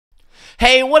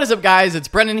Hey, what is up guys? It's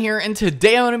Brendan here, and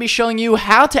today I'm going to be showing you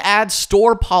how to add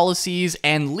store policies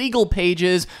and legal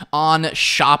pages on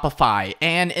Shopify.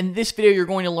 And in this video, you're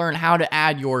going to learn how to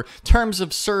add your terms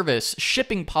of service,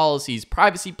 shipping policies,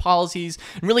 privacy policies,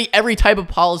 and really every type of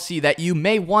policy that you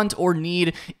may want or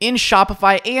need in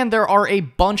Shopify. And there are a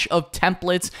bunch of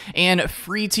templates and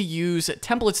free to use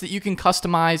templates that you can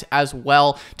customize as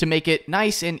well to make it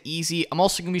nice and easy. I'm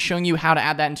also going to be showing you how to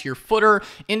add that into your footer,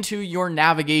 into your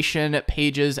navigation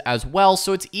pages as well,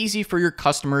 so it's easy for your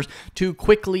customers to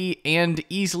quickly and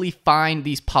easily find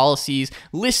these policies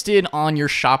listed on your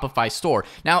Shopify store.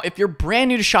 Now, if you're brand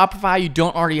new to Shopify, you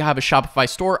don't already have a Shopify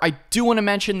store, I do want to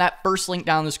mention that first link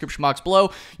down in the description box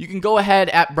below. You can go ahead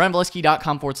at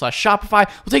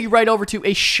brandonvalesky.com/Shopify. We'll take you right over to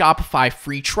a Shopify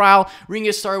free trial. We're going to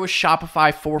get started with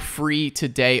Shopify for free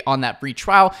today on that free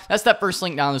trial. That's that first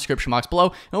link down in the description box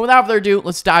below. And without further ado,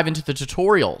 let's dive into the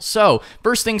tutorial. So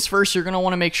first things first, you're going to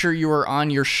want to make sure you are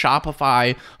on your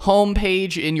Shopify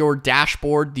homepage in your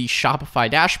dashboard, the Shopify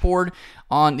dashboard.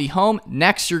 On the home,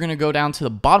 next you're going to go down to the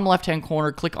bottom left-hand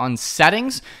corner, click on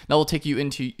settings. That will take you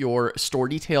into your store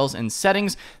details and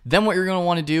settings. Then what you're going to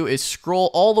want to do is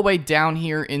scroll all the way down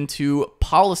here into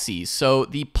policies. So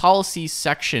the policies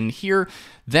section here,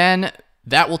 then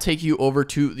that will take you over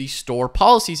to the store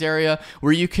policies area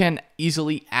where you can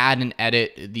easily add and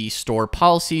edit the store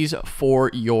policies for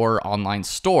your online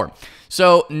store.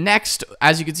 So next,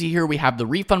 as you can see here, we have the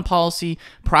refund policy,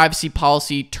 privacy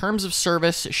policy, terms of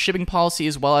service, shipping policy,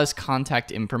 as well as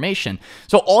contact information.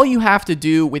 So all you have to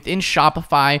do within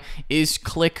Shopify is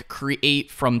click create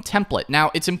from template.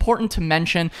 Now, it's important to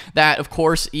mention that, of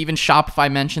course, even Shopify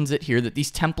mentions it here, that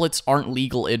these templates aren't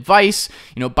legal advice.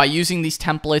 You know, by using these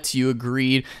templates, you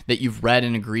agreed that you've read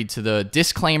and agreed to the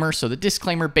disclaimer. So the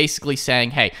disclaimer basically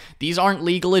saying, hey, these aren't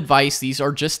legal advice. These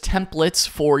are just templates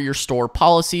for your store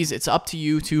policies. It's up to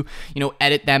you to,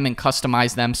 edit them and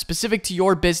customize them specific to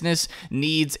your business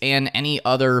needs and any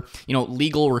other,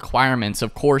 legal requirements.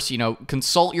 Of course,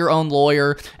 consult your own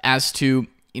lawyer as to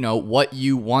what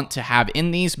you want to have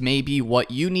in these, maybe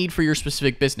what you need for your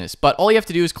specific business. But all you have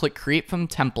to do is click create from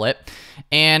template.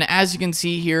 And as you can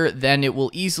see here, then it will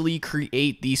easily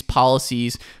create these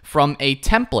policies from a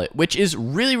template, which is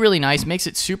really, really nice. Makes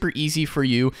it super easy for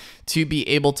you to be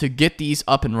able to get these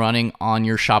up and running on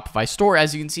your Shopify store.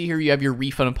 As you can see here, you have your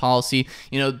refund policy.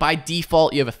 By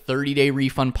default, you have a 30-day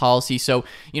refund policy. So,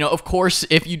 of course,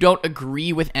 if you don't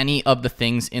agree with any of the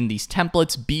things in these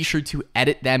templates, be sure to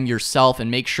edit them yourself and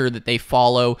make sure that they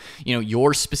follow,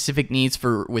 your specific needs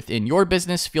for within your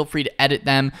business. Feel free to edit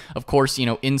them. Of course,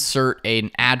 insert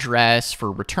an address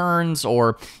for returns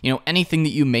or, anything that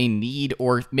you may need,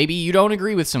 or maybe you don't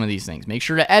agree with some of these things. Make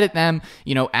sure to edit them,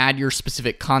 add your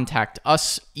specific contact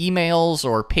us emails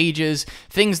or pages,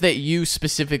 things that you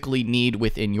specifically need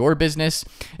within your business.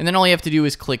 And then all you have to do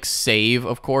is click save,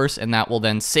 of course, and that will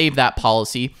then save that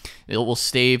policy. It will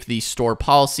save the store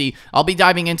policy. I'll be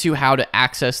diving into how to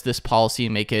access this policy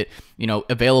and make it,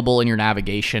 available in your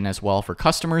navigation as well for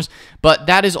customers. But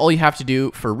that is all you have to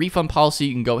do for refund policy.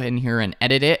 You can go ahead in here and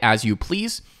edit it as you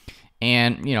please.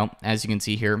 And, as you can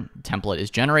see here, template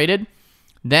is generated.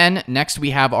 Then next we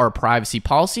have our privacy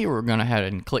policy. We're going to head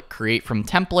and click create from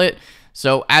template.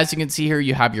 So as you can see here,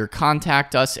 you have your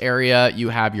contact us area, you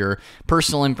have your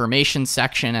personal information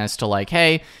section as to like,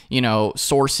 hey,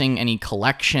 sourcing any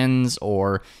collections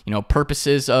or,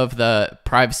 purposes of the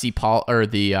privacy or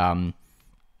the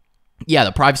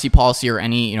privacy policy or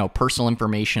any, personal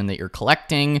information that you're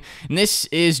collecting. And this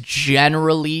is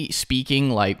generally speaking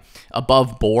like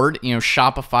above board.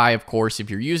 Shopify, of course, if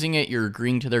you're using it, you're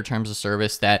agreeing to their terms of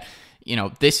service that,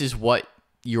 this is what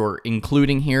you're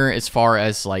including here as far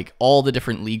as like all the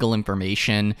different legal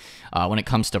information when it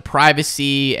comes to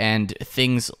privacy and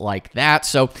things like that.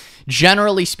 So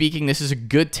generally speaking, this is a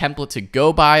good template to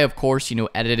go by. Of course,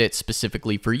 edit it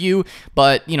specifically for you,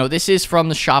 but this is from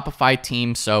the Shopify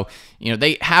team. So,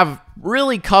 they have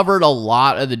really covered a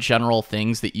lot of the general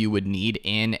things that you would need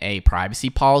in a privacy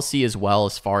policy, as well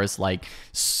as far as like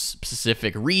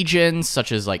specific regions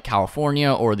such as like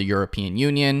California or the European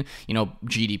Union,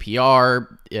 GDPR,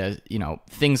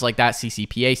 things like that,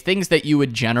 CCPA, things that you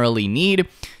would generally need.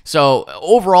 So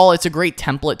overall, it's a great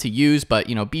template to use, but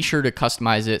be sure to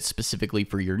customize it specifically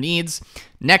for your needs.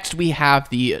 Next, we have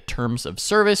the terms of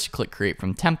service. Click create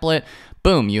from template.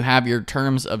 Boom, you have your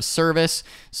terms of service.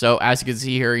 So as you can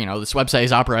see here, this website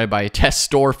is operated by a test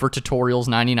store for tutorials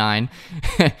 99.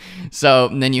 So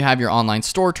then you have your online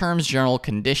store terms, general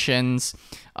conditions,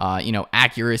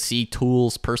 accuracy,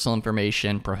 tools, personal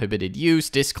information, prohibited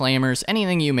use, disclaimers,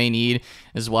 anything you may need,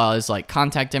 as well as like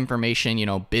contact information,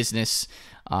 business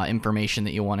information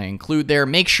that you want to include there.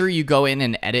 Make sure you go in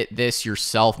and edit this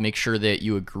yourself. Make sure that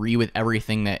you agree with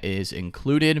everything that is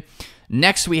included.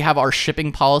 Next, we have our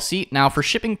shipping policy. Now, for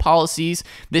shipping policies,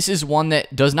 this is one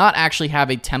that does not actually have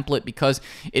a template because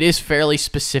it is fairly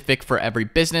specific for every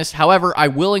business. However, I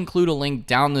will include a link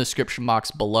down in the description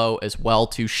box below as well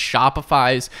to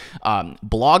Shopify's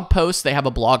blog post. They have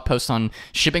a blog post on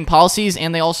shipping policies,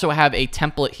 and they also have a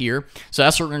template here. So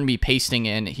that's what we're going to be pasting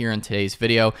in here in today's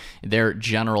video, their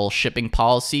general shipping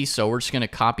policy. So we're just going to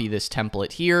copy this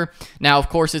template here. Now, of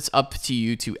course, it's up to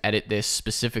you to edit this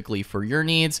specifically for your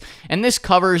needs. And this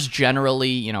covers generally,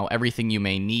 you know, everything you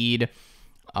may need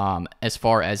as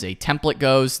far as a template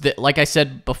goes. Like I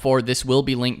said before, this will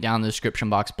be linked down in the description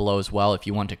box below as well if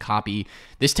you want to copy.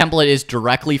 This template is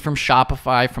directly from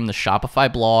Shopify, from the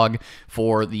Shopify blog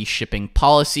for the shipping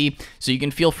policy. So you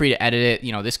can feel free to edit it.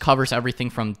 You know, this covers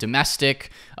everything from domestic,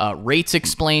 rates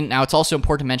explained. Now, it's also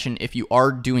important to mention if you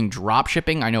are doing drop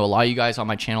shipping, I know a lot of you guys on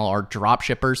my channel are drop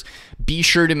shippers, be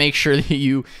sure to make sure that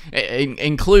you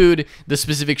include the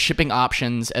specific shipping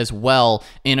options as well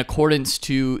in accordance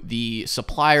to the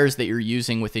suppliers that you're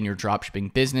using within your drop shipping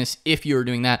business. If you're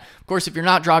doing that, of course, if you're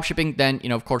not drop shipping, then, you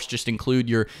know, of course, just include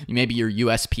your, maybe your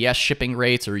USPS shipping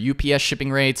rates or UPS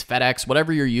shipping rates, FedEx,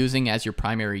 whatever you're using as your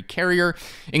primary carrier.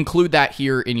 Include that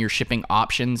here in your shipping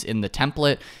options in the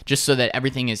template, just so that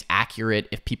everything is accurate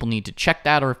if people need to check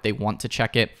that or if they want to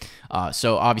check it.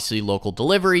 So obviously local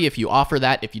delivery, if you offer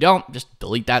that. If you don't, just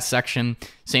delete that section.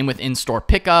 Same with in-store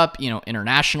pickup, you know,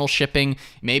 international shipping.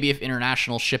 Maybe if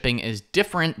international shipping is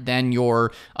different than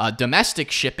your domestic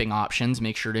shipping options,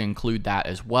 make sure to include that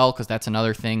as well, because that's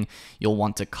another thing you'll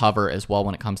want to cover as well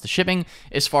when it comes to shipping.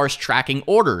 As far as tracking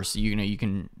orders, you know, you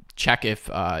can check if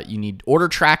you need order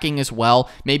tracking as well.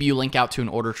 Maybe you link out to an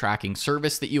order tracking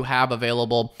service that you have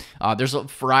available. There's a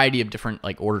variety of different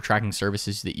like order tracking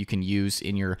services that you can use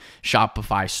in your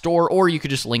Shopify store, or you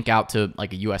could just link out to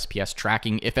like a USPS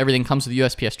tracking. If everything comes with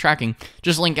USPS tracking,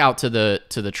 just link out to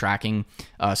the tracking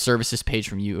services page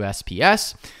from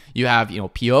USPS. You have, you know,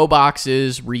 PO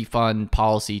boxes, refund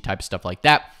policy type of stuff like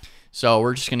that. So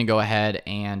we're just going to go ahead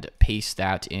and paste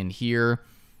that in here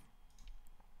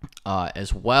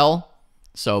as well.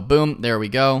 So boom, there we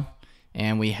go.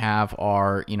 And we have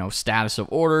our, you know, status of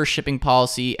order, shipping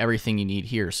policy, everything you need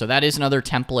here. So that is another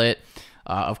template.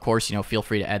 Of course, you know, feel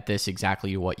free to add this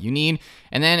exactly what you need.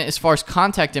 And then as far as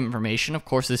contact information, of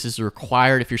course, this is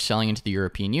required if you're selling into the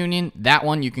European Union. That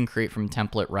one you can create from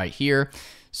template right here.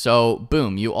 So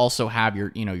boom, you also have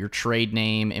your, you know, your trade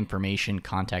name information,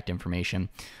 contact information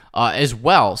as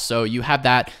well. So you have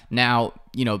that. Now,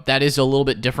 you know, that is a little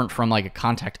bit different from like a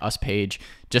contact us page.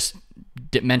 Just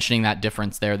mentioning that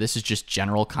difference there. This is just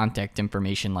general contact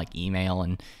information like email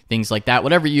and things like that,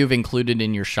 whatever you've included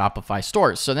in your Shopify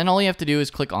stores. So then all you have to do is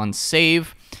click on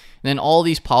save. Then all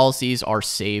these policies are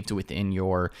saved within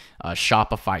your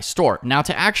Shopify store. Now,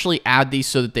 to actually add these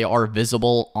so that they are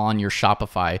visible on your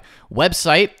Shopify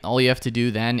website, all you have to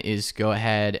do then is go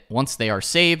ahead, once they are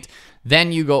saved,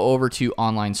 then you go over to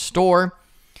online store.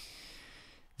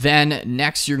 Then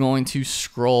next, you're going to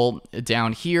scroll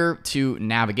down here to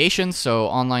navigation. So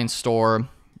online store,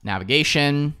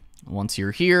 navigation. Once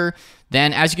you're here,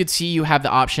 then as you can see, you have the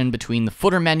option between the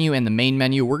footer menu and the main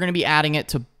menu. We're going to be adding it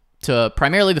to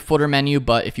primarily the footer menu,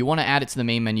 but if you want to add it to the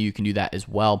main menu, you can do that as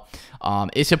well.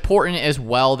 It's important as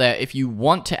well that if you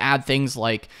want to add things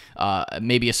like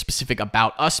maybe a specific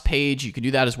About Us page, you can do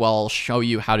that as well. I'll show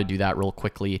you how to do that real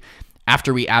quickly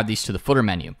after we add these to the footer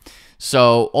menu.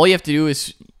 So all you have to do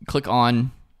is click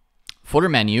on footer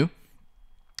menu.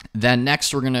 Then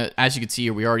next, we're going to, as you can see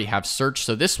here, we already have search.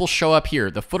 So this will show up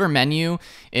here. The footer menu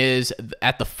is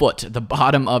at the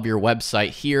bottom of your website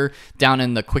here, down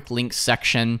in the quick links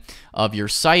section of your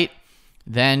site.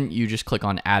 Then you just click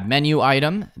on add menu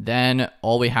item. Then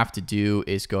all we have to do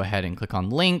is go ahead and click on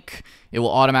link. It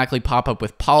will automatically pop up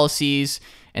with policies.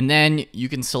 And then you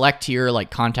can select here like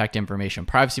contact information,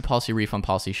 privacy policy, refund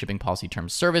policy, shipping policy,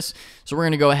 terms of service. So we're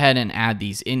going to go ahead and add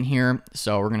these in here.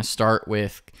 So we're going to start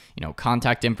with, you know,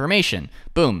 contact information.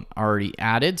 Boom, already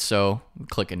added. So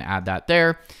click and add that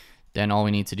there. Then all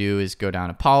we need to do is go down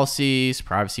to policies,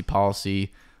 privacy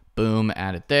policy, boom,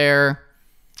 add it there.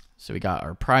 So we got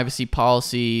our privacy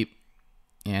policy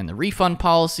and the refund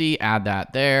policy, add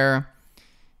that there.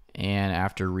 And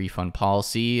after refund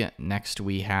policy, next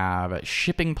we have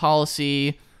shipping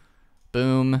policy,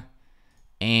 boom.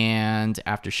 And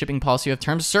after shipping policy, you have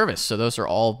terms of service. So those are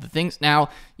all the things. Now,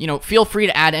 you know, feel free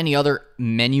to add any other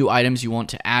menu items you want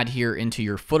to add here into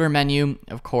your footer menu,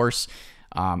 of course.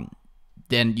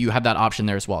 Then you have that option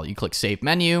there as well. You click save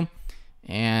menu,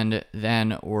 and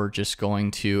then we're just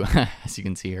going to, as you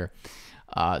can see here,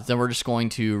 Then we're just going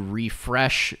to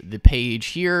refresh the page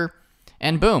here,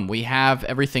 and boom, we have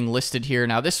everything listed here.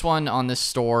 Now this one on this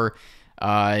store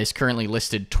is currently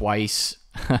listed twice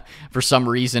for some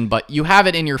reason, but you have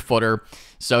it in your footer,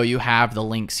 so you have the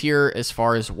links here as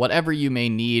far as whatever you may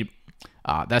need.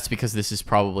 That's because this is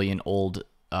probably an old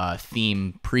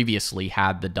theme previously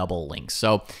had the double links.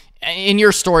 So in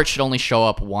your store, it should only show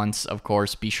up once, of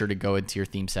course. Be sure to go into your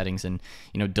theme settings and,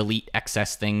 delete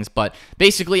excess things. But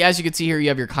basically, as you can see here, you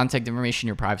have your contact information,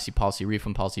 your privacy policy,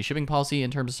 refund policy, shipping policy,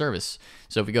 and terms of service.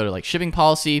 So if we go to like shipping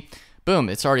policy, boom,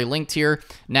 it's already linked here.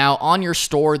 Now on your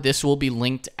store, this will be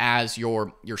linked as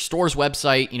your store's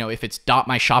website. If it's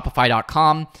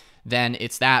 .myshopify.com, then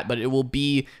it's that, but it will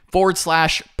be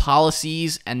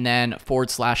 /policies and then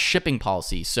 /shipping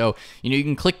policies. So, you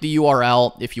can click the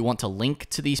URL if you want to link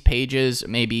to these pages,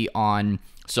 maybe on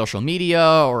social media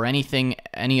or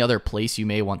any other place you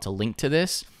may want to link to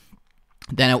this.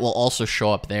 Then it will also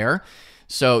show up there.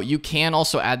 So you can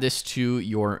also add this to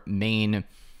your main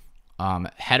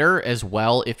header as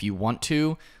well if you want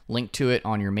to link to it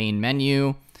on your main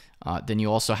menu. Then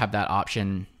you also have that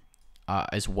option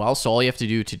as well. So all you have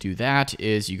to do that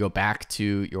is you go back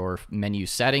to your menu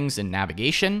settings and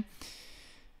navigation.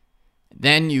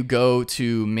 Then you go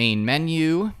to main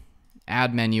menu,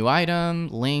 add menu item,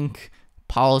 link,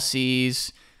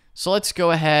 policies. So let's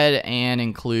go ahead and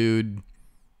include,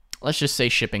 let's just say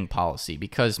shipping policy,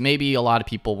 because maybe a lot of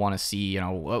people want to see,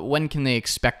 when can they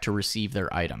expect to receive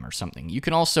their item or something. You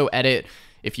can also edit,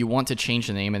 if you want to change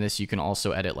the name of this, you can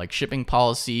also edit like shipping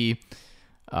policy,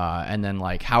 and then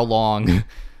like how long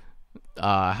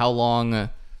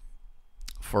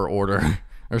for order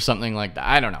or something like that.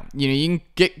 I don't know. You can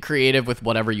get creative with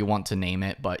whatever you want to name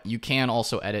it, but you can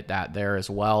also edit that there as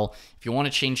well if you want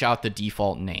to change out the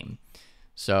default name.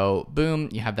 So boom,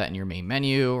 you have that in your main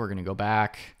menu. We're going to go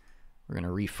back. We're going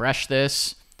to refresh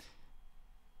this.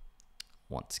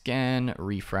 Once again,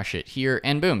 refresh it here,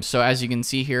 and boom. So as you can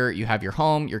see here, you have your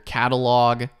home, your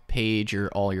catalog page,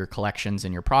 all your collections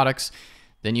and your products.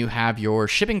 Then you have your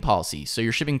shipping policy. So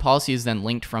your shipping policy is then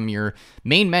linked from your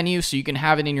main menu, so you can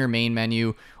have it in your main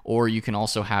menu, or you can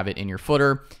also have it in your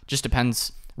footer. Just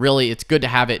depends. Really, it's good to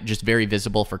have it just very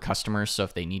visible for customers, so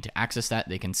if they need to access that,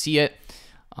 they can see it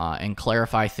and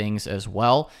clarify things as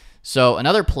well. So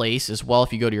another place as well,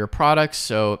 if you go to your products,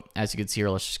 so as you can see here,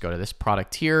 let's just go to this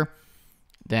product here.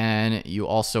 Then you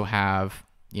also have,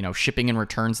 shipping and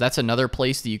returns. That's another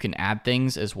place that you can add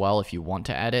things as well if you want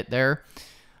to add it there.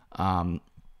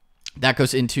 That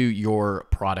goes into your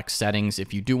product settings.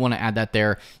 If you do want to add that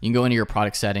there, you can go into your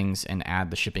product settings and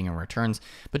add the shipping and returns.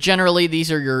 But generally, these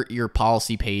are your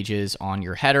policy pages on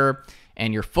your header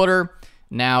and your footer.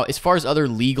 Now, as far as other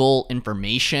legal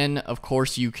information, of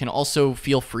course, you can also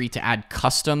feel free to add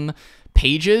custom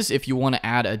pages if you want to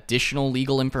add additional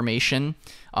legal information.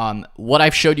 What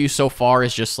I've showed you so far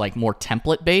is just like more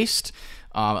template based.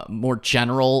 More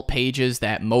general pages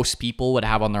that most people would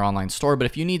have on their online store. But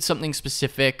if you need something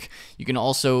specific, you can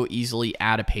also easily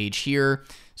add a page here.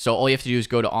 So all you have to do is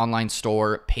go to online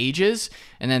store pages,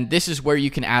 and then this is where you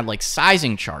can add like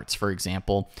sizing charts, for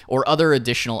example, or other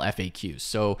additional FAQs.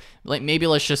 So like maybe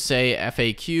let's just say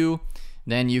FAQ,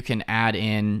 then you can add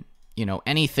in,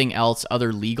 anything else,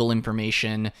 other legal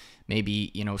information,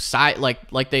 maybe,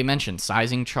 like they mentioned,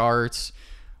 sizing charts,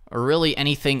 or really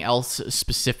anything else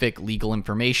specific legal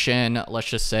information. Let's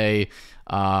just say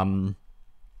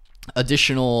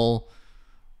additional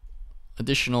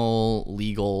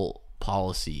legal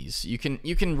policies. You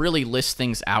can really list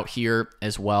things out here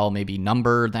as well. Maybe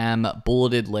number them,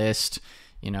 bulleted list.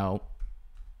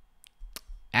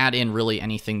 Add in really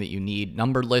anything that you need.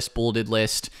 Numbered list, bulleted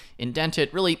list, indent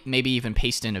it. Really, maybe even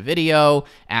paste in a video.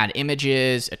 Add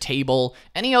images, a table,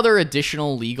 any other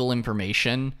additional legal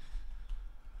information.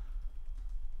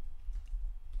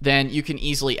 Then you can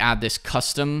easily add this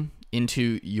custom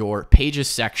into your pages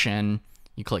section.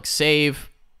 You click save,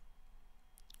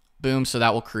 boom, so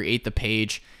that will create the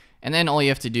page. And then all you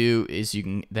have to do is you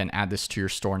can then add this to your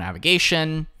store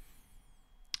navigation.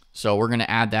 So we're gonna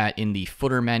add that in the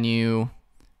footer menu.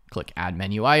 Click add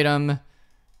menu item,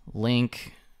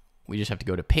 link. We just have to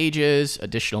go to pages,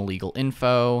 additional legal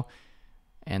info,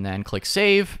 and then click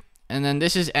save. And then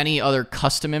this is any other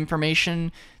custom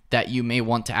information that you may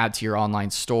want to add to your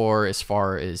online store as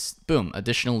far as, boom,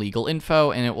 additional legal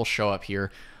info, and it will show up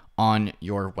here on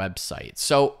your website.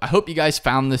 So I hope you guys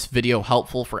found this video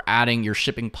helpful for adding your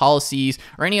shipping policies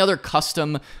or any other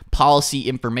custom policy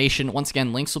information. Once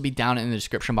again, links will be down in the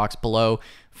description box below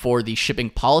for the shipping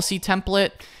policy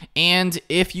template. And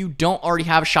if you don't already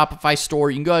have a Shopify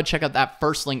store, you can go ahead and check out that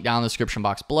first link down in the description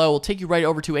box below. It'll take you right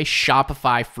over to a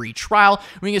Shopify free trial.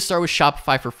 We can get started with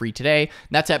Shopify for free today.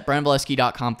 That's at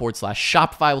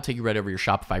brennanvalesky.com/Shopify. We'll take you right over your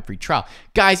Shopify free trial.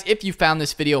 Guys, if you found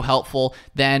this video helpful,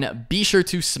 then be sure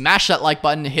to smash that like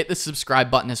button, hit the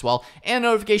subscribe button as well, and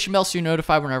notification bell so you're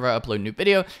notified whenever I upload a new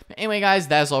video. But anyway, guys,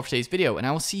 that is all for today's video, and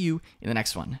I will see you in the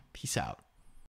next one. Peace out.